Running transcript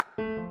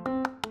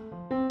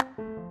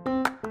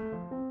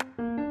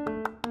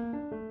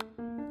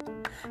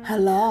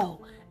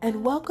Hello,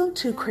 and welcome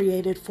to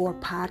Created For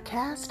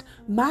Podcast.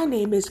 My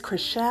name is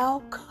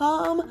Chriselle.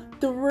 Come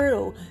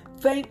through.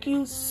 Thank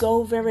you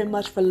so very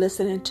much for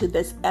listening to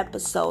this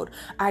episode.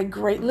 I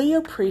greatly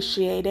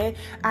appreciate it.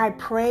 I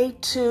pray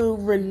to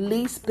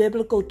release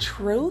biblical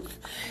truth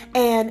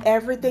and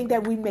everything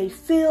that we may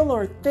feel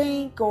or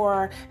think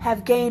or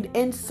have gained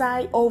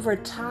insight over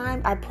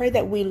time. I pray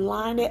that we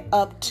line it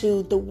up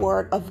to the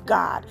Word of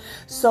God.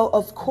 So,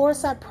 of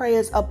course, I pray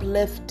it's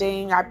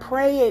uplifting. I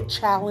pray it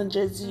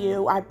challenges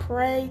you. I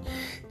pray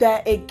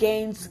that it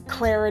gains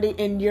clarity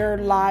in your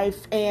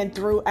life and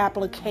through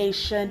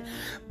application.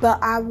 But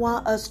I want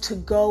us to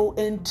go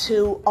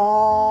into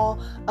all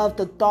of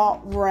the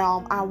thought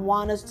realm. I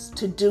want us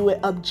to do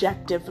it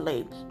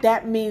objectively.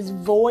 That means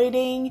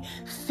voiding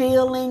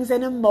feelings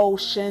and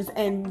emotions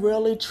and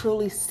really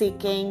truly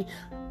seeking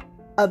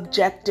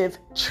objective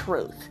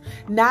truth,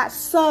 not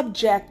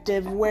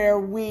subjective, where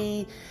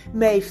we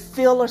may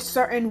feel a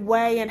certain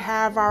way and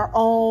have our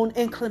own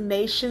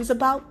inclinations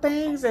about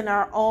things and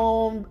our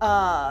own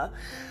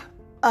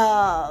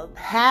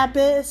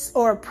habits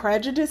or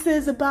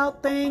prejudices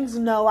about things.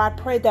 No, I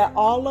pray that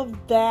all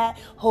of that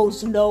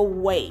holds no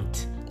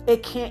weight.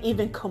 It can't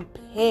even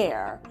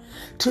compare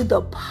to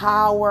the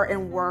power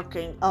and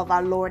working of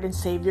our Lord and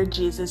Savior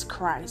Jesus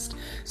Christ.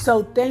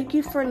 So thank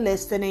you for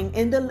listening.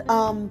 In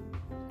the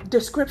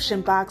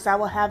description box, I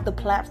will have the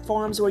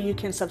platforms where you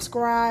can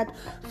subscribe,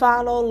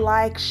 follow,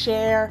 like,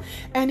 share.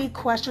 Any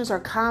questions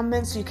or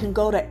comments, you can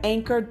go to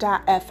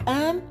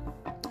anchor.fm.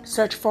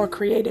 Search for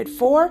Created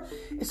For.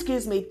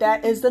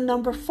 That is the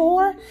number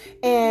 4.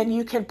 And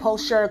you can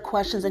post your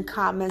questions and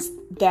comments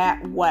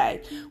that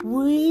way.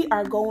 We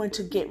are going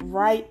to get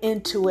right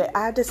into it.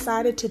 I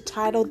decided to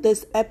title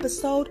this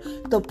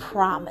episode, The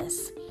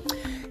Promise.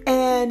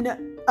 And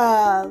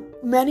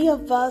many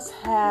of us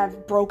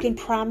have broken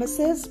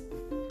promises.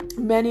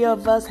 Many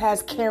of us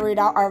has carried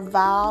out our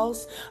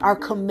vows, our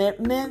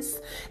commitments,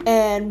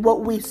 and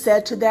what we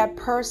said to that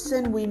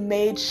person, we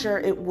made sure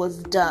it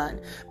was done.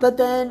 But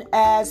then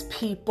as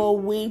people,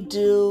 we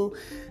do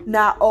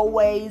not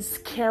always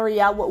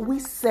carry out what we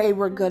say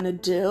we're going to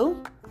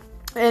do.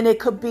 And it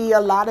could be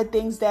a lot of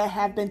things that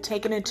have been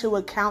taken into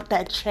account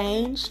that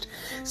changed.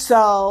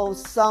 So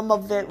some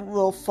of it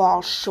will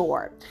fall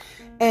short.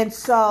 And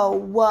so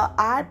what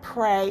I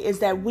pray is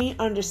that we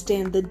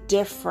understand the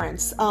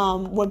difference.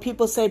 When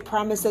people say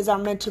promises are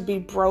meant to be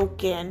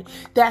broken,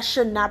 that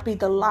should not be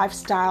the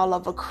lifestyle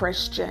of a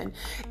Christian.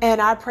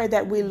 And I pray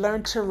that we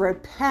learn to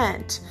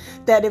repent,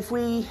 that if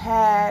we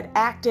had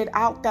acted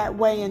out that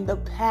way in the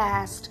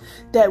past,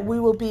 that we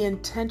will be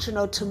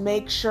intentional to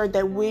make sure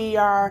that we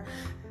are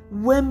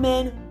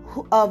women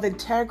of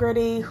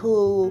integrity,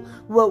 who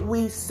what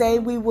we say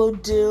we will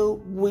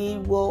do, we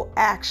will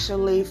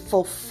actually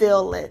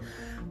fulfill it.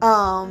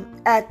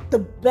 At the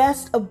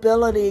best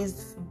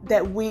abilities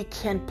that we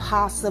can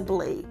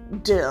possibly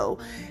do.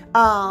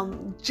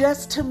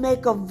 Just to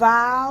make a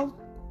vow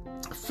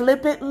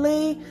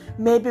flippantly,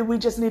 maybe we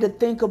just need to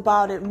think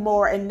about it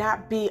more and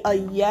not be a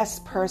yes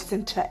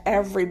person to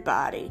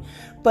everybody.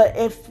 But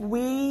if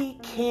we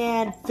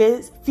can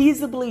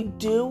feasibly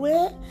do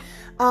it,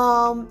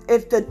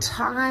 if the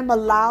time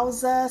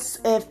allows us,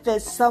 if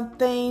it's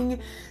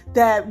something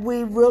that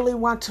we really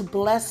want to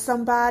bless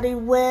somebody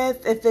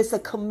with, if it's a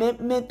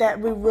commitment that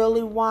we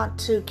really want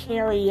to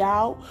carry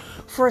out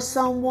for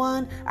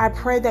someone, I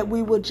pray that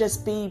we will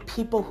just be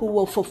people who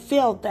will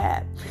fulfill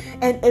that.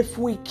 And if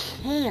we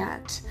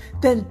can't,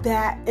 then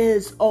that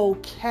is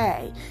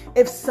okay.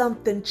 If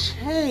something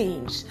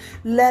changed,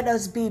 let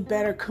us be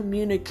better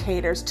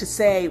communicators to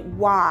say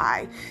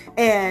why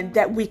and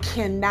that we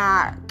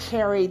cannot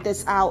carry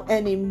this out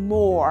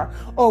anymore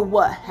or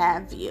what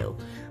have you.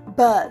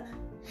 But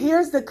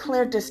here's the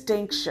clear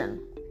distinction.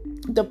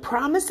 The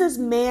promises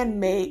man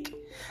make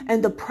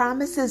and the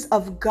promises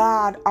of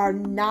God are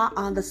not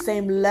on the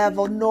same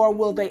level, nor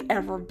will they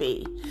ever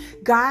be.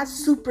 God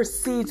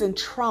supersedes and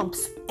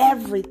trumps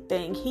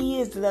everything. He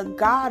is the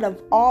God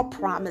of all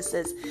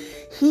promises.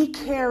 He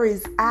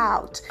carries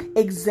out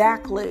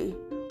exactly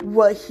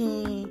what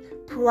he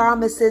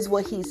promises,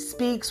 what he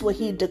speaks, what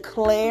he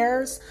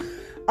declares.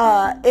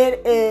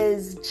 It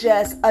is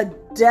just a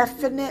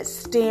definite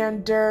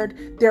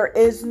standard. There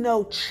is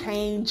no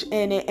change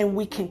in it, and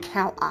we can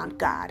count on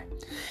God.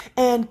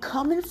 And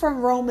coming from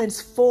Romans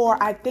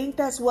 4, I think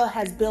that's what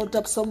has built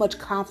up so much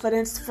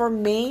confidence for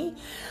me,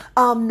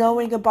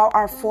 knowing about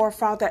our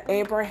forefather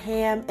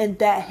Abraham and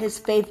that his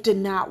faith did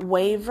not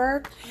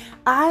waver.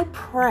 I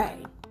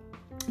pray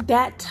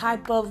that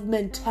type of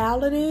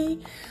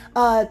mentality,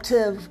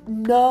 to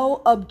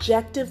know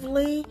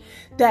objectively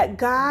that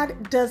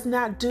God does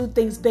not do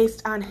things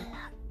based on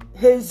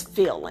his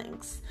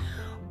feelings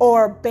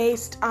or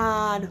based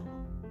on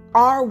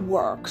our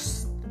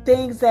works,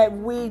 things that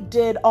we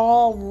did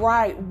all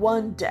right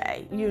one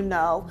day,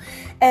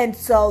 And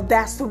so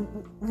that's the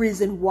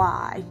reason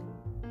why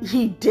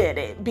he did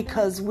it,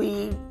 because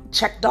we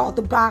checked all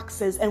the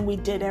boxes and we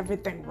did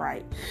everything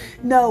right.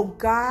 No,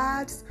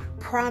 God's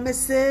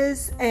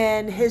promises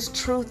and his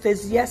truth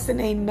is yes and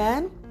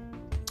amen.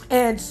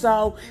 And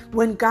so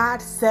when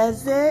God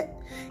says it,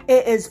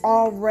 it is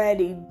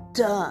already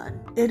done.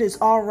 It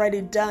is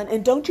already done.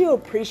 And don't you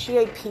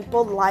appreciate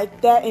people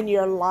like that in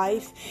your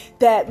life?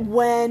 That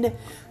when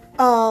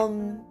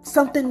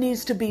something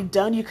needs to be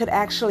done, you could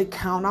actually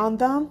count on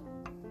them.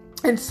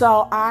 And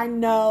so I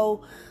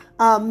know,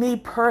 me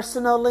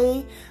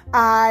personally,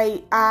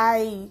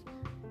 I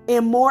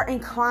am more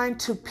inclined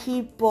to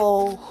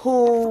people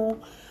who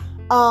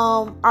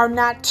are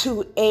not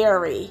too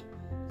airy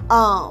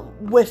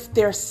with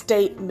their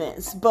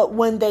statements. But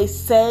when they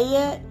say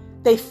it,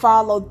 they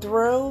follow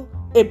through.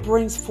 It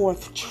brings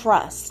forth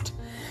trust.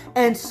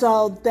 And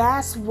so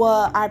that's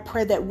what I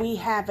pray that we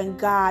have in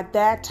God,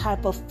 that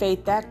type of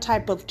faith, that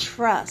type of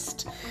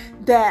trust,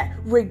 that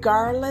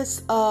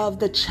regardless of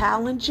the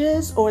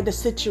challenges or the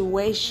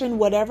situation,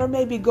 whatever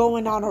may be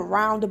going on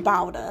around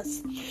about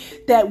us,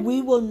 that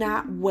we will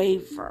not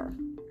waver.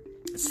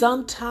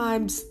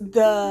 Sometimes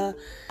the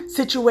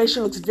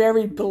situation looks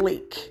very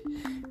bleak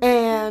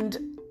and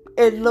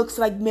it looks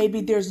like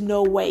maybe there's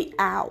no way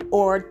out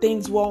or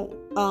things won't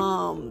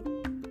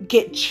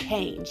get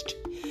changed.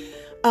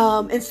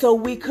 And so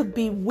we could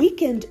be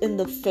weakened in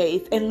the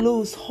faith and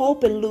lose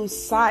hope and lose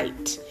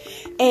sight.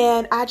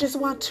 And I just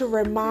want to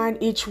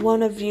remind each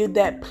one of you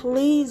that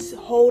please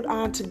hold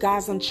on to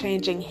God's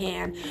unchanging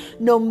hand.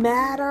 No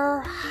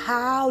matter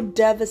how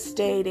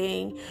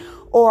devastating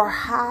or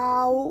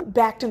how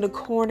backed in the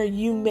corner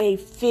you may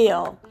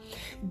feel,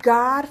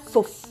 God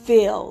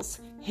fulfills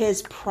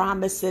His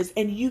promises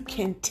and you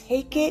can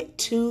take it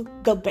to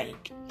the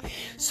bank.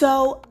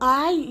 So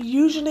I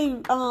usually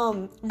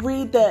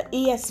read the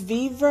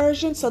ESV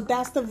version, so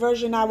that's the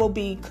version I will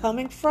be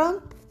coming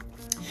from.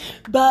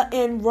 But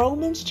in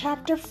Romans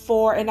chapter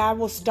 4, and I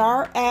will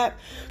start at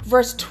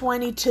verse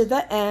 20 to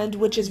the end,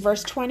 which is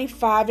verse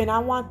 25, and I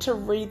want to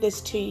read this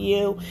to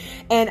you,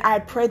 and I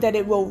pray that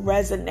it will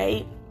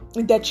resonate,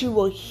 that you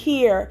will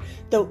hear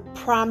the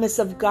promise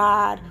of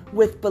God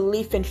with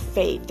belief and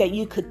faith, that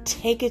you could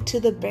take it to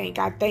the bank.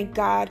 I thank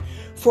God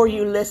for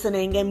you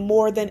listening, and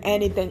more than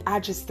anything, I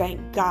just thank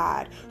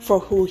God for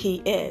who He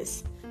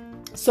is.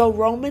 So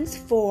Romans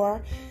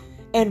 4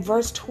 and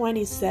verse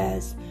 20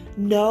 says,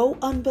 "No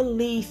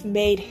unbelief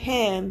made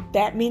him,"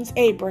 that means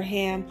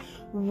Abraham,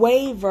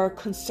 "waver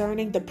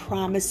concerning the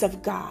promise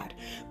of God,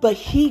 but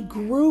he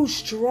grew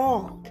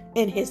strong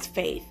in his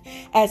faith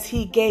as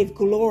he gave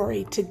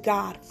glory to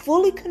God,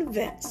 fully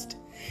convinced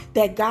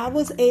that God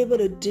was able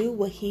to do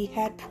what He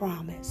had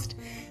promised.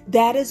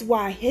 That is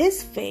why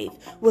his faith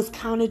was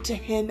counted to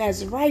him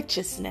as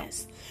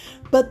righteousness.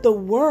 But the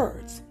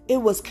words it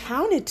was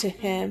counted to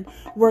him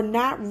were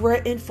not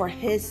written for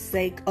his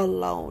sake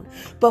alone,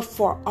 but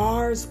for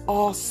ours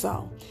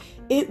also.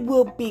 It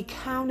will be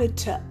counted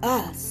to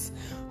us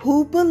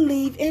who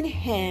believe in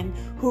Him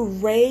who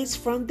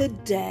raised from the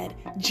dead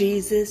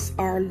Jesus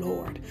our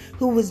Lord,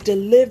 who was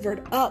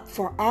delivered up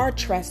for our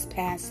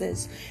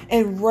trespasses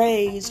and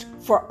raised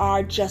for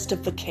our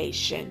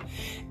justification."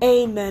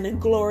 Amen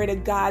and glory to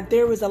God.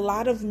 There was a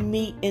lot of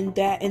meat in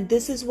that, and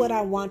this is what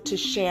I want to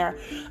share.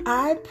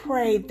 I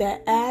pray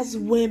that as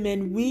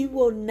women, we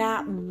will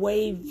not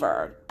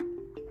waver.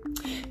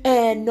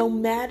 And no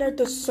matter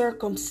the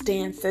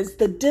circumstances,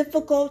 the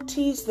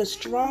difficulties, the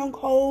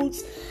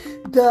strongholds,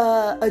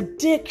 the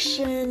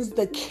addictions,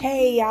 the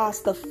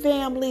chaos, the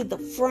family, the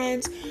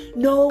friends,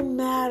 no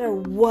matter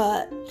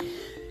what,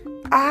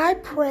 I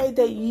pray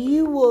that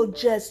you will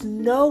just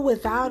know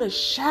without a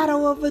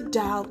shadow of a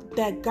doubt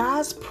that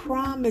God's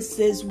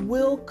promises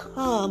will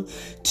come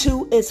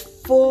to its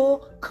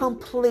full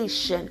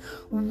completion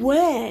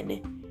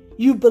when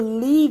you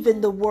believe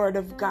in the Word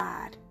of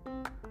God.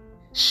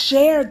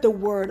 Share the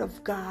Word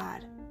of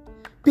God.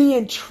 Be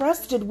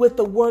entrusted with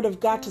the Word of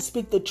God to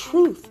speak the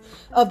truth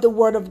of the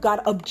Word of God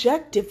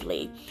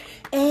objectively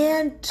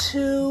and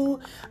to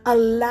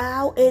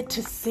allow it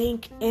to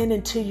sink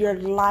into your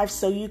life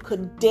so you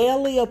could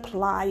daily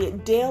apply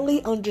it,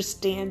 daily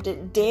understand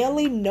it,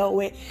 daily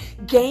know it,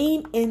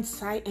 gain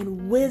insight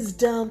and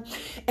wisdom,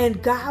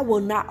 and God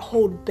will not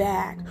hold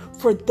back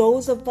for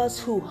those of us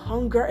who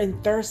hunger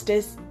and thirst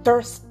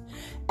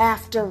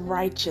after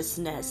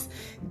righteousness.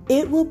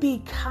 It will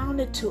be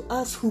counted to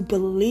us who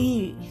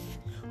believe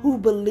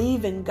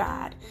in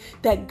God,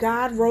 that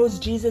God rose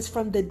Jesus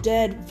from the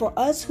dead. For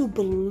us who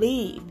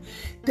believe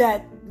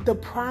that the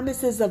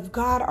promises of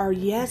God are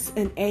yes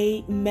and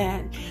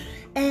amen.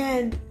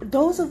 And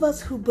those of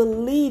us who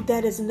believe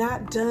that is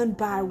not done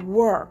by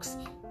works.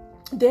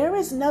 There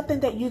is nothing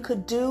that you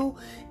could do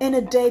in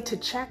a day to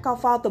check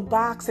off all the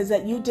boxes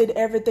that you did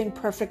everything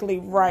perfectly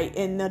right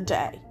in a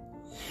day.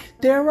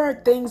 There are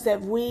things that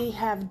we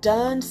have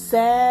done,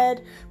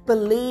 said,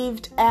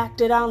 believed,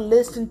 acted on,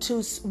 listened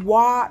to,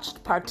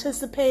 watched,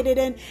 participated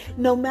in,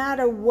 no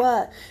matter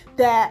what,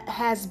 that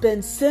has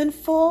been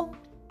sinful,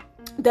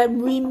 that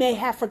we may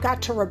have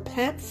forgot to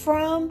repent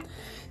from,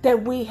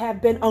 that we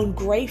have been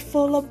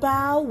ungrateful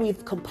about,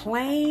 we've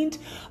complained,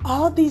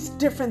 all these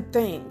different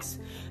things.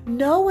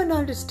 Know and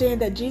understand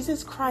that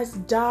Jesus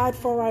Christ died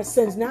for our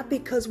sins, not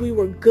because we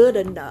were good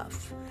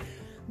enough,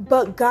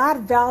 But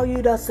God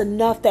valued us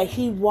enough that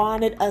he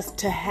wanted us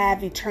to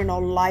have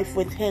eternal life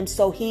with him.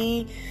 So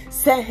he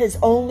sent his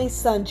only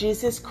son,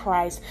 Jesus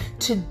Christ,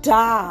 to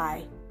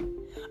die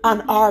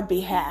on our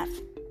behalf.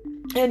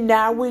 And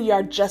now we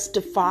are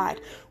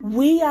justified.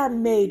 We are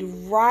made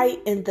right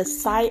in the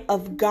sight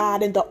of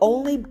God. And the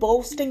only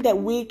boasting that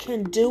we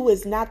can do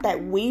is not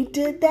that we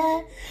did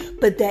that,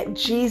 but that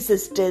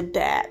Jesus did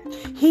that.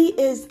 He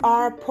is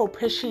our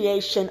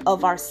propitiation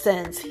of our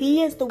sins.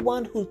 He is the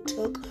one who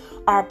took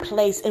our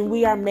place, and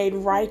we are made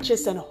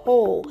righteous and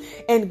whole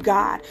in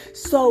God.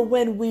 So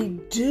when we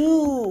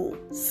do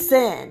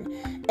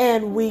sin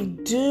and we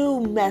do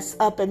mess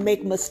up and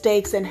make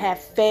mistakes and have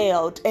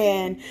failed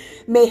and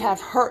may have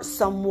hurt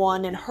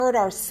someone and hurt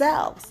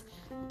ourselves,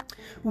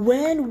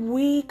 when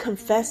we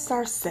confess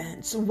our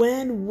sins,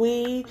 when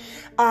we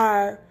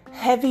are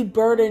heavy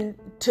burdened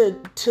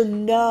to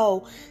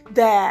know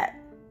that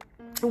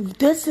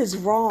this is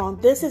wrong,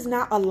 this is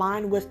not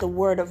aligned with the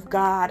word of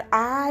God,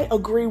 I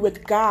agree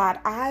with God,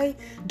 I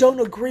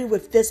don't agree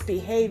with this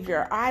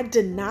behavior, I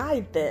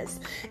deny this,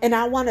 and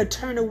I want to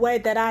turn away,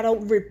 that I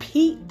don't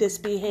repeat this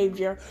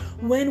behavior.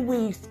 When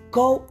we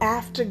go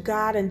after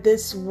God in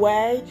this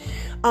way,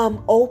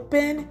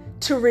 open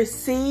to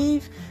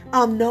receive,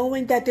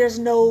 knowing that there's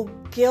no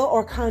guilt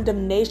or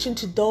condemnation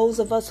to those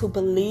of us who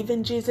believe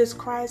in Jesus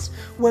Christ,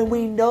 when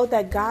we know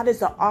that God is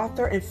the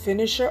author and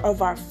finisher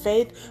of our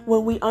faith,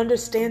 when we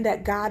understand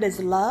that God is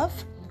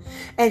love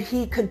and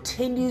he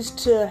continues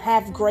to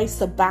have grace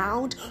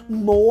abound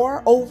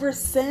more over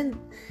sin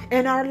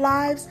in our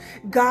lives,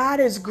 God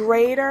is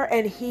greater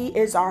and he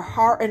is our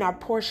heart and our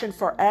portion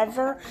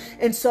forever.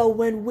 And so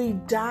when we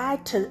die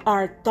to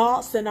our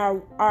thoughts and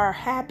our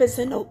habits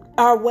and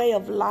our way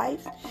of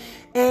life,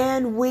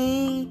 and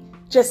we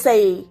just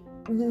say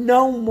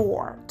no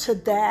more to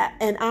that,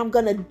 and I'm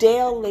going to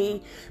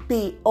daily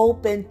be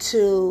open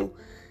to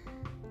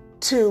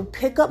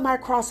pick up my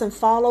cross and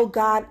follow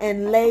God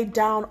and lay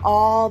down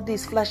all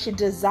these fleshy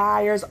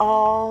desires,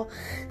 all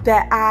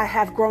that I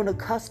have grown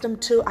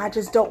accustomed to. I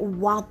just don't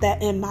want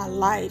that in my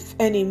life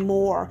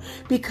anymore,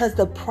 because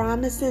the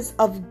promises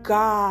of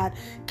God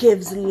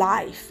gives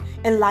life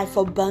and life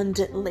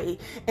abundantly.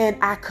 And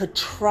I could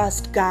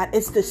trust God.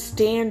 It's the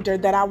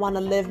standard that I want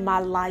to live my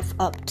life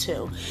up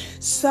to.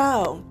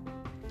 So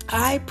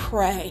I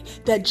pray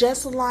that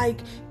just like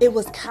it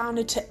was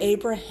counted to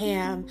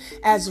Abraham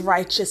as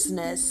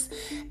righteousness,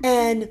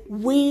 and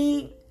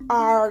we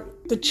are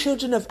the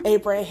children of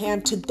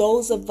Abraham, to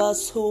those of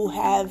us who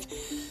have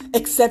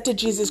accepted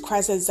Jesus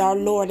Christ as our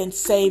Lord and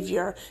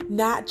Savior,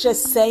 not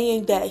just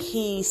saying that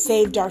he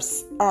saved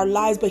our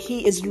lives, but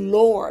he is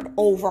Lord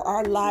over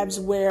our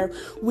lives, where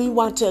we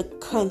want to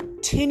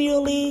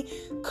continually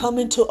come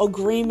into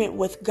agreement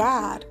with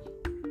God.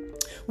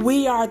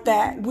 We are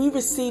that. We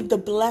receive the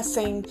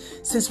blessing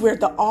since we're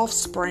the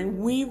offspring.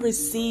 We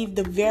receive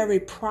the very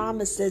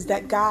promises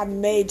that God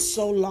made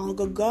so long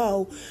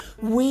ago.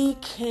 We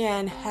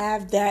can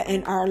have that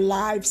in our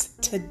lives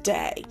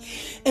today.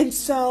 And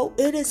so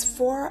it is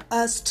for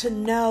us to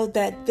know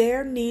that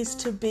there needs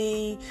to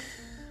be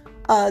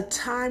a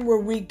time where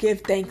we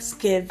give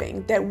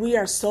thanksgiving, that we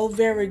are so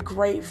very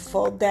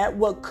grateful that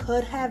what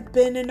could have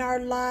been in our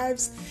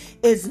lives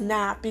is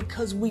not,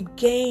 because we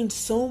gained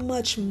so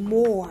much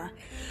more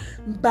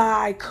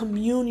by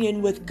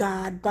communion with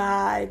God,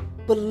 by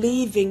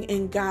believing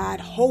in God,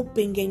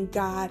 hoping in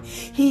God.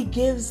 He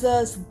gives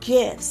us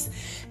gifts.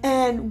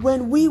 And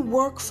when we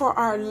work for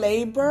our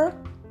labor,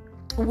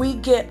 we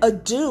get a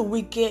due,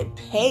 we get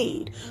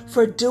paid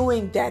for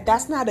doing that.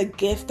 That's not a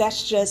gift,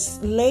 that's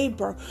just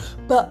labor.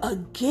 But a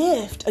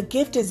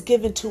gift is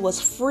given to us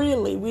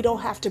freely. We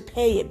don't have to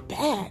pay it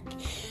back.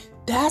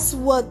 That's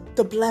what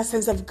the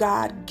blessings of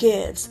God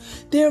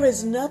gives. There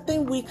is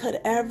nothing we could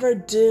ever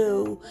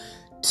do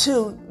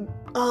to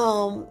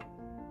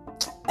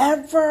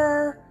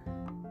ever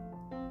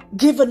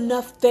give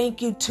enough thank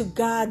you to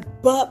God,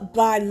 but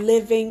by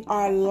living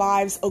our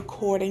lives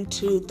according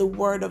to the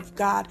word of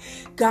God.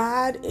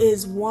 God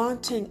is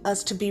wanting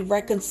us to be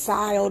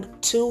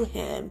reconciled to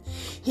him.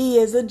 He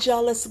is a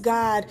jealous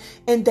God,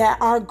 and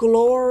that our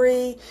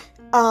glory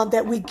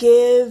that we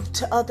give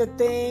to other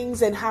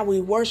things and how we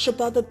worship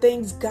other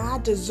things,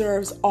 God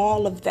deserves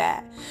all of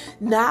that.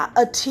 Not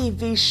a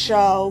TV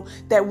show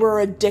that we're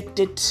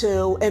addicted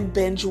to and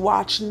binge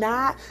watch,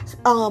 not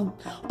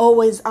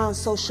always on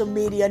social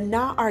media,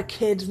 not our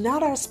kids,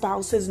 not our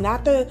spouses,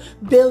 not the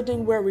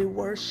building where we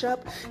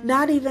worship,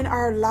 not even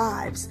our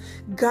lives.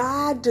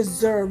 God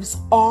deserves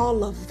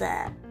all of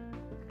that.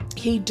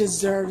 He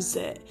deserves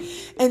it.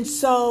 And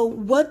so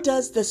what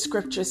does the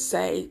scripture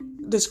say?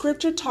 The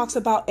scripture talks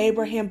about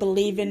Abraham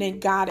believing in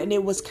God, and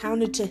it was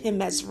counted to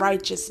him as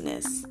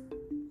righteousness.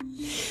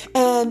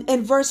 And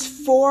in verse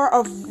 4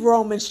 of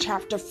Romans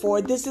chapter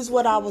 4, this is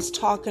what I was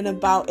talking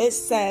about. It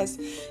says,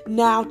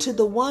 "Now to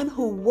the one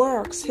who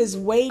works, his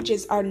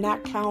wages are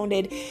not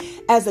counted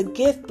as a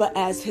gift, but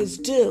as his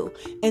due.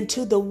 And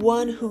to the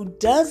one who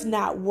does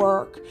not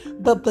work,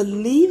 but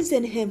believes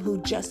in him who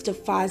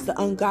justifies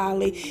the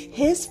ungodly,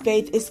 his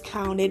faith is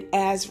counted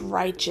as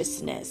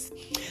righteousness."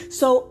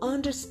 So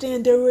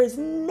understand there is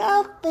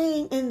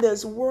nothing in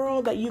this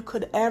world that you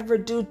could ever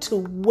do to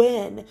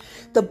win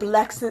the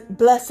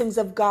blessings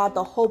of God,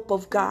 the hope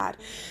of God.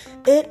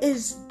 It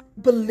is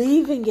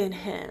believing in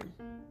Him.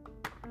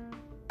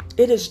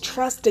 It is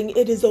trusting.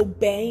 It is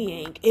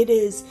obeying. It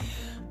is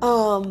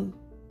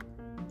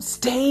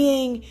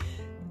staying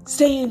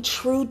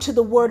true to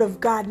the word of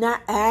God,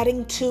 not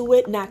adding to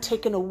it, not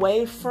taking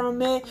away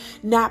from it,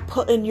 not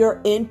putting your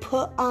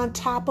input on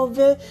top of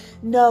it.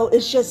 No,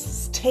 it's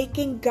just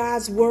taking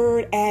God's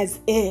word as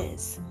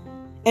is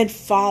and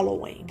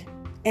following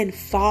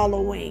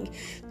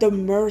the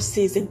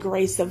mercies and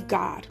grace of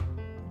God.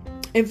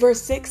 In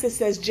verse 6, it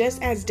says,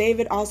 just as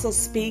David also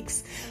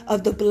speaks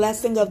of the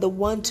blessing of the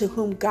one to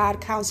whom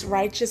God counts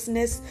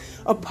righteousness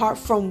apart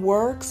from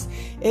works,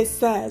 it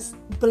says,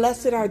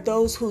 blessed are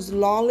those whose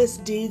lawless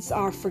deeds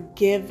are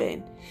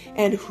forgiven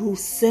and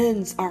whose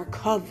sins are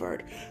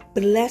covered.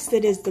 Blessed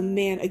is the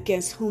man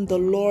against whom the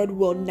Lord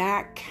will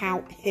not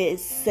count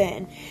his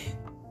sin.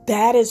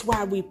 That is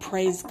why we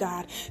praise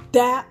God.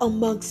 That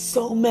amongst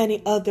so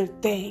many other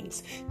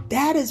things.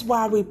 That is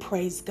why we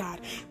praise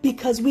God.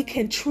 Because we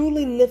can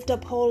truly lift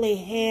up holy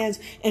hands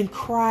and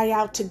cry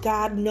out to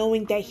God,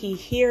 knowing that He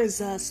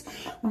hears us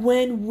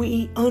when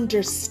we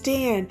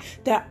understand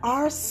that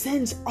our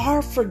sins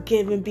are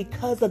forgiven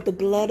because of the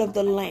blood of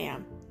the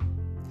Lamb.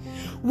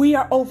 We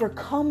are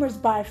overcomers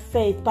by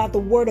faith, by the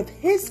word of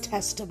His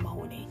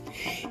testimony.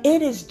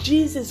 It is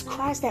Jesus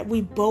Christ that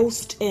we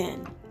boast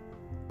in.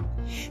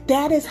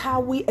 That is how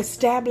we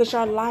establish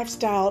our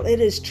lifestyle. It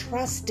is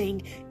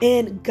trusting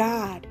in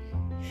God,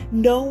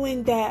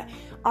 knowing that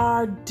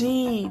our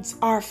deeds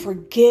are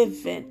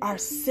forgiven, our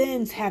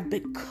sins have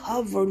been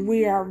covered,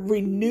 we are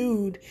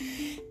renewed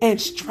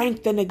and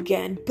strengthened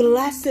again.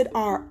 Blessed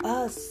are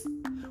us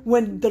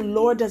when the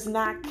Lord does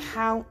not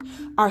count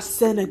our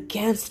sin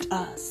against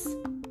us.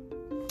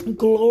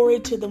 Glory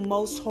to the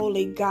most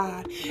holy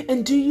God.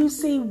 And do you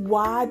see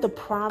why the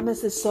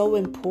promise is so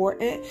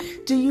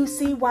important? Do you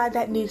see why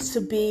that needs to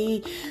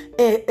be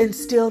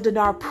instilled in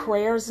our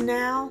prayers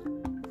now?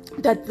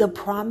 That the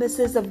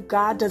promises of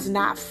God does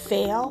not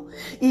fail.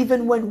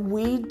 Even when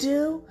we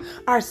do,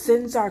 our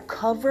sins are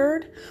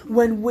covered.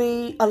 When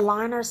we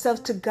align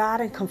ourselves to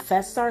God and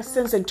confess our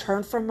sins and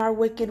turn from our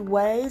wicked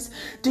ways.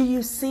 Do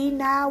you see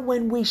now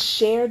when we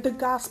share the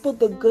gospel,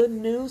 the good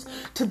news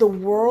to the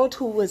world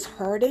who is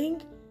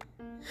hurting?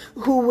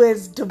 Who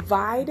is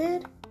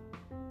divided,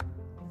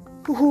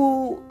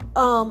 who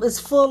is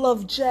full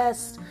of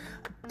just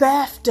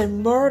theft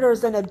and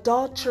murders and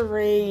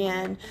adultery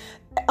and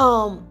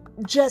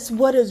just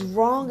what is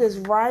wrong is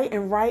right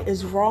and right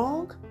is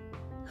wrong.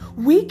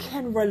 We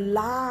can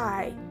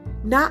rely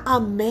not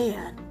on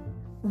man.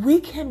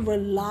 We can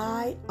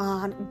rely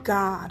on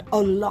God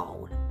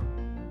alone.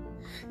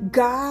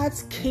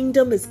 God's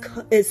kingdom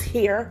is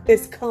here,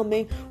 is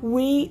coming.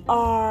 We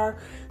are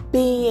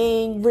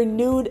being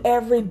renewed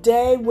every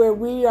day, where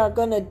we are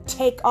going to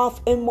take off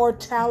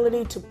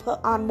immortality to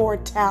put on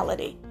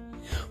mortality.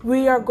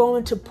 We are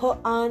going to put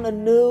on a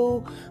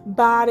new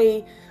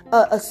body,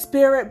 a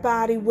spirit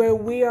body, where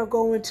we are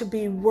going to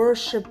be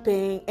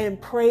worshiping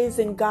and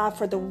praising God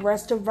for the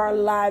rest of our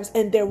lives.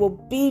 And there will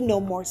be no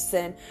more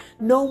sin,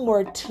 no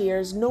more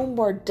tears, no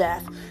more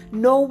death,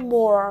 no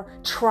more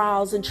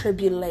trials and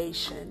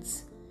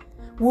tribulations.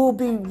 We'll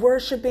be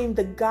worshiping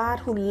the God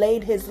who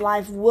laid His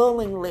life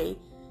willingly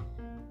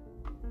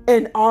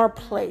in our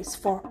place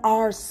for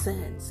our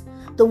sins,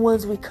 the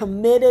ones we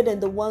committed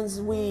and the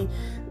ones we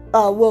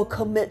will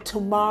commit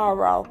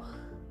tomorrow.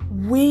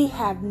 We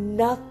have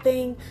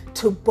nothing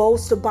to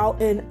boast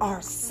about in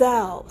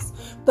ourselves,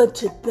 but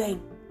to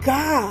thank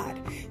God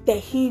that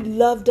He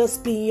loved us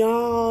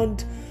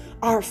beyond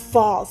our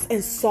faults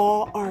and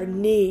saw our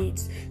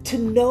needs, to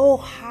know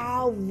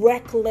how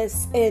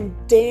reckless and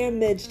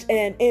damaged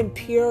and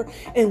impure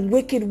and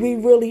wicked we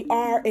really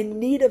are in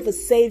need of a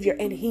Savior.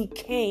 And He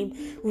came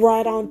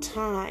right on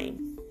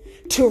time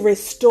to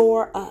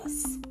restore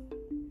us,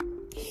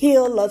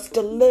 heal us,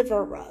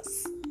 deliver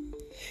us,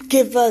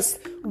 give us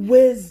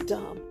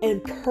wisdom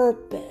and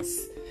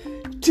purpose.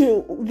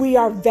 We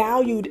are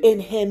valued in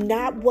Him,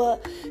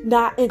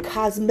 not in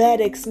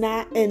cosmetics,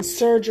 not in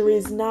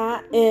surgeries,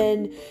 not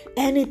in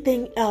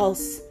anything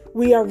else.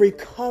 We are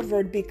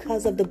recovered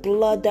because of the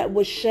blood that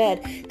was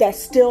shed that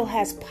still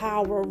has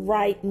power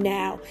right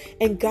now.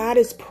 And God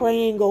is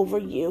praying over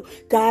you.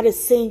 God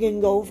is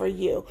singing over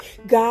you.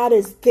 God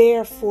is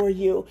there for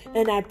you.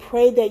 And I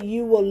pray that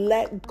you will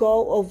let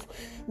go of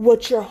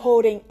what you're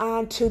holding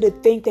on to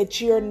think that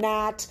you're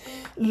not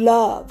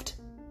loved,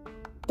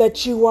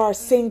 that you are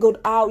singled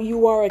out,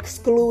 you are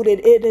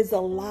excluded. It is a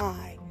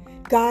lie.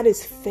 God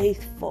is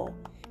faithful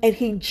and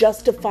He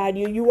justified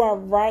you. You are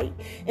right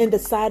in the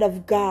sight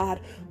of God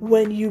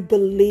when you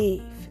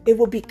believe. It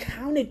will be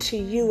counted to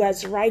you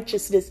as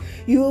righteousness.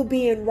 You will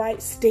be in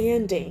right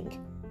standing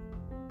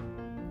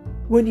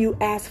when you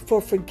ask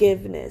for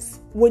forgiveness,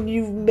 when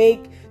you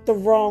make the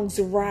wrongs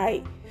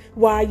right,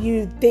 while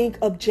you think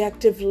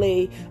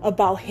objectively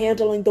about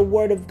handling the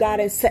Word of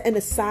God and setting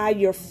aside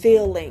your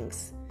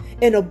feelings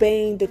and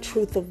obeying the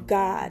truth of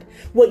God.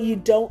 What you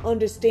don't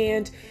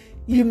understand,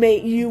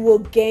 you will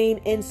gain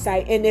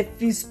insight. And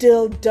if you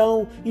still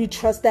don't, you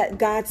trust that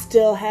God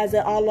still has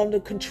it all under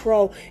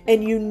control.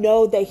 And you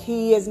know that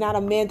he is not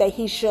a man that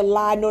he should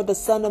lie, nor the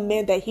son of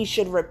man that he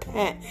should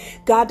repent.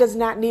 God does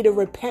not need to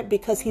repent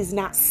because he's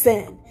not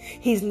sin.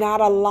 He's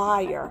not a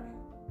liar.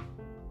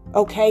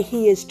 Okay,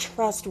 he is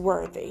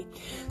trustworthy.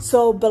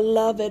 So,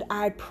 beloved,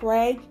 I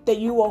pray that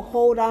you will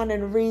hold on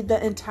and read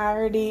the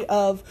entirety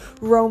of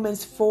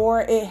Romans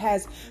 4. It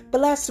has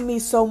blessed me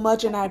so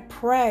much, and I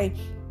pray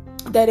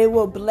that it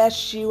will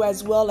bless you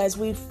as well as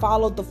we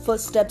follow the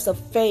footsteps of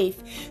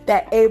faith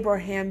that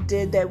Abraham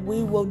did, that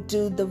we will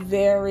do the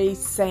very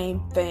same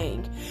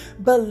thing.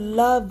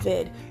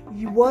 Beloved,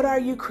 what are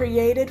you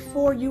created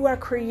for? You are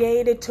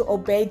created to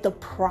obey the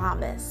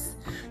promise.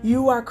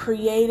 You are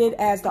created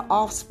as the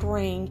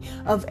offspring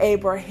of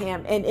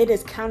Abraham, and it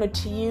is counted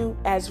to you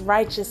as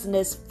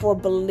righteousness for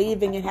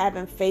believing and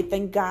having faith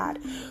in God.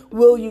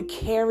 Will you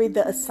carry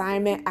the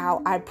assignment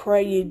out? I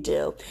pray you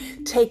do.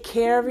 Take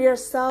care of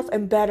yourself,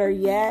 and better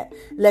yet,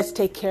 let's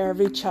take care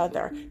of each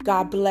other.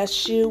 God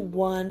bless you,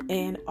 one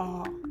and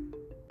all.